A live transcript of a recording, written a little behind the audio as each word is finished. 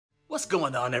What's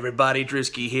going on, everybody?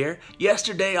 Drewski here.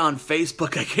 Yesterday on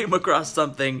Facebook I came across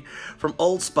something from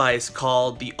Old Spice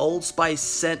called the Old Spice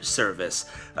Scent Service.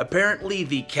 Apparently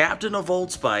the captain of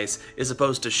Old Spice is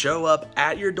supposed to show up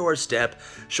at your doorstep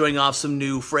showing off some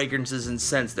new fragrances and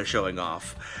scents they're showing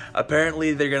off.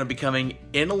 Apparently they're going to be coming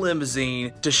in a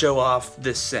limousine to show off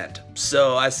this scent.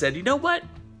 So I said, you know what?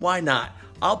 Why not?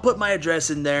 I'll put my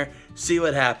address in there, see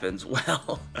what happens.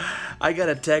 Well, I got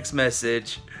a text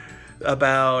message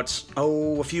about,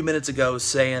 a few minutes ago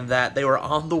saying that they were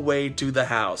on the way to the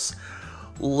house.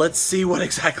 Let's see what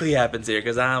exactly happens here,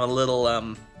 because I'm a little, I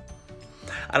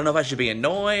don't know if I should be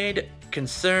annoyed,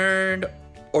 concerned,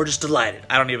 or just delighted.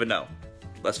 I don't even know.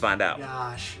 Let's find out.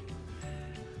 Gosh.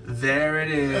 There it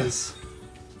is.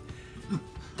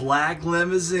 Black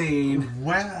limousine.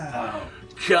 Wow.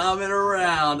 Coming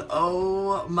around.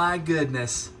 Oh my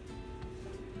goodness.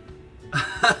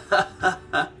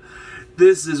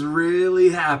 This is really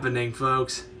happening,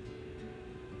 folks.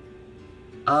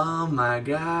 Oh my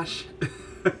gosh.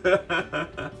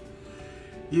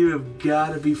 You have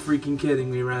got to be freaking kidding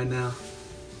me right now.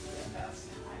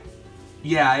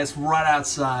 Yeah, it's right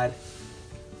outside.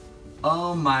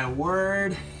 Oh my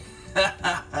word.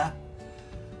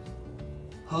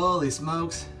 Holy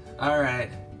smokes. Alright.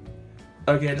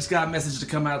 Okay, I just got a message to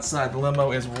come outside. The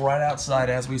limo is right outside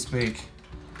as we speak.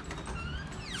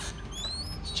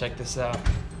 Let's check this out.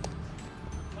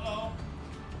 Hello.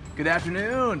 Good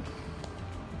afternoon.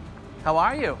 How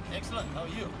are you? Excellent. How are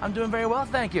you? I'm doing very well,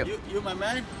 thank you. You my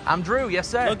man? I'm Drew, yes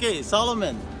sir. Okay,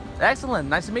 Solomon. Excellent,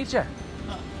 nice to meet you.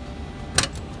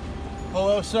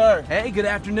 Hello, sir. Hey, good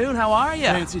afternoon, how are you?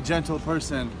 Fancy, gentle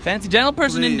person. Fancy gentle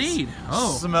person Please indeed.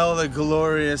 Oh. Smell the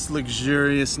glorious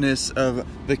luxuriousness of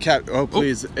the cat. Oh,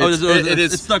 please. It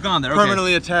is stuck on there. Okay.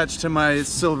 Permanently attached to my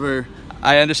silver.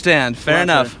 I understand. Fair Water.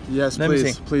 enough. Yes, Let me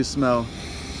please. see. Please smell.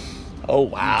 Oh,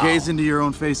 wow. Gaze into your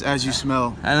own face as you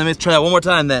smell. And let me try that one more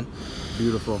time then.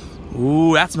 Beautiful.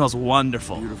 Ooh, that smells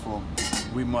wonderful. Beautiful.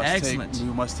 We must Excellent.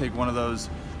 take one of those.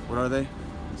 What are they?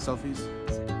 Selfies?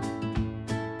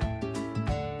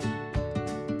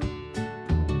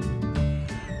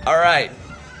 All right,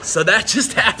 so that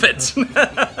just happened.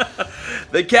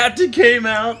 The captain came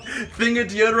out, fingered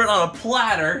deodorant on a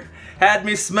platter, had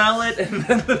me smell it, and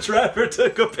then the driver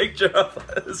took a picture of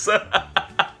us.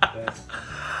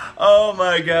 Oh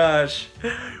my gosh.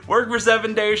 Work for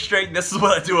 7 days straight, and this is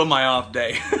what I do on my off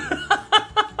day.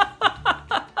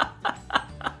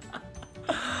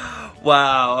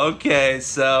 Wow, okay,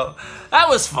 so that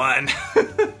was fun.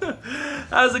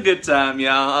 That was a good time,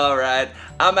 y'all. All right,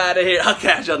 I'm out of here. I'll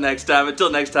catch y'all next time.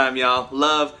 Until next time, y'all.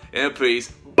 Love and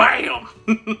peace. Bam!